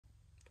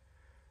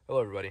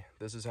Hello everybody,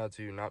 this is how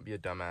to not be a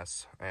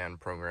dumbass and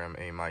program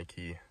a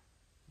mykey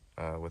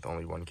with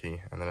only one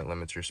key, and then it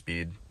limits your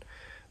speed,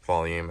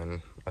 volume,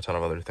 and a ton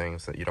of other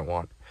things that you don't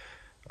want.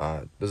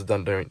 This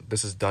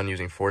is done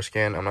using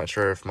FORSCAN. I'm not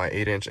sure if my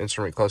 8-inch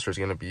instrument cluster is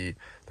going to be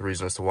the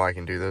reason as to why I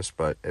can do this,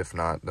 but if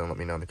not, then let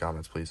me know in the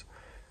comments, please.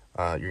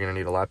 You're going to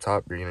need a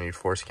laptop, you're going to need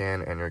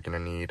FORSCAN, and you're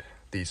going to need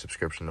the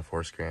subscription to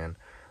FORSCAN.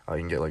 You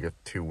can get like a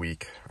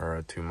 2-week or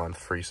a 2-month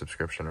free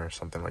subscription or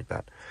something like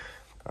that.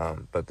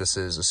 But this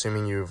is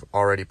assuming you've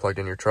already plugged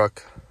in your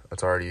truck,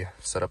 it's already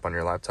set up on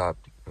your laptop,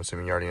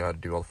 assuming you already know how to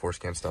do all the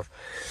FORSCAN stuff.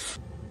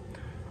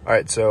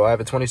 Alright, so I have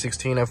a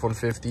 2016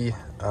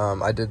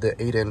 F-150. I did the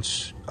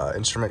 8-inch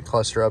instrument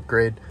cluster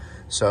upgrade,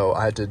 so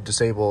I had to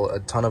disable a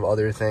ton of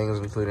other things,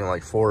 including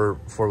like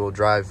four-wheel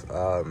drive,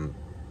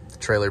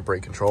 trailer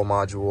brake control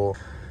module.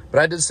 But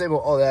I did disable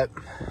all that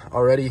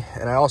already,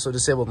 and I also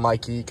disabled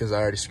mykey because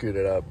I already screwed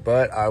it up.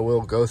 But I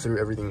will go through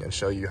everything and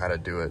show you how to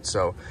do it.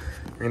 So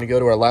we're going to go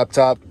to our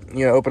laptop,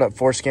 open up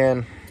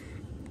FORSCAN,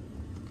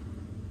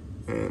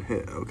 and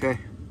hit OK.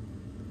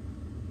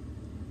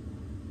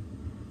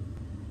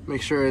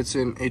 Make sure it's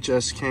in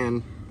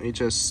HSCAN,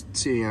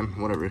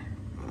 whatever.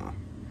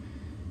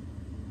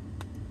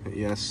 Hit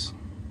yes.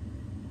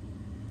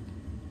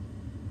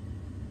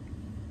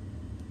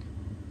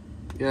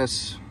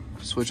 Yes.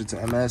 Switch it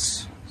to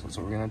MS. So that's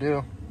what we're gonna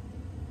do.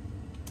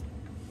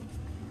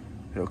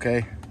 Hit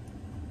OK.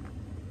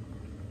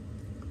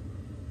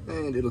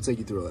 And it'll take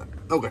you through all that.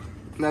 Okay.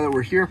 Now that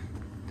we're here,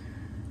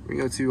 we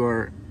go to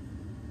our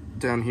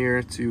down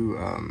here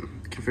to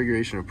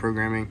configuration of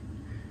programming.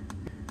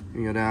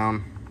 You go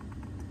down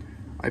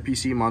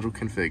IPC module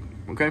config.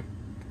 Okay.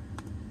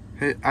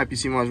 Hit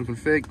IPC module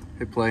config.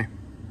 Hit play.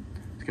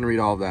 It's gonna read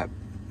all of that.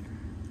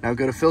 Now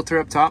go to filter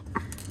up top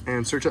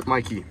and search up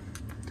mykey.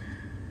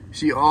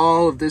 See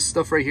all of this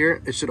stuff right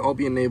here? It should all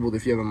be enabled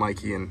if you have a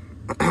mykey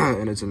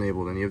and it's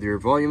enabled. And you have your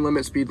volume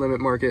limit, speed limit,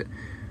 market,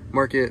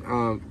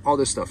 all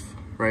this stuff,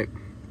 right?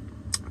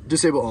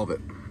 Disable all of it.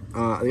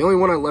 The only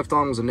one I left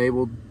on was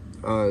enabled.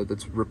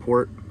 That's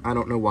report. I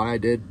don't know why I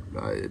did.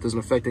 It doesn't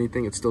affect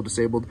anything. It's still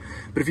disabled.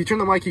 But if you turn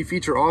the mykey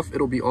feature off,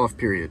 it'll be off.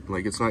 Period.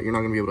 Like you're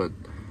not gonna be able to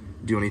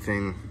do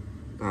anything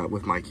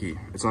with mykey.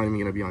 It's not even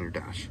gonna be on your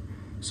dash.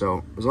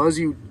 So as long as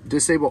you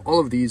disable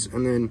all of these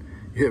and then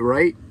you hit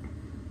right.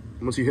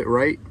 Once you hit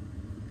right,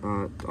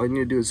 all you need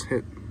to do is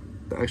hit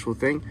the actual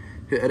thing,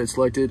 hit edit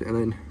selected, and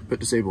then put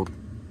disabled,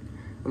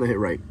 and then hit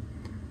right.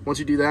 Once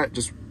you do that,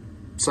 just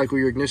cycle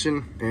your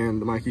ignition,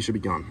 and the mykey should be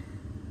gone.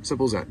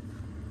 Simple as that.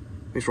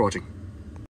 Thanks for watching.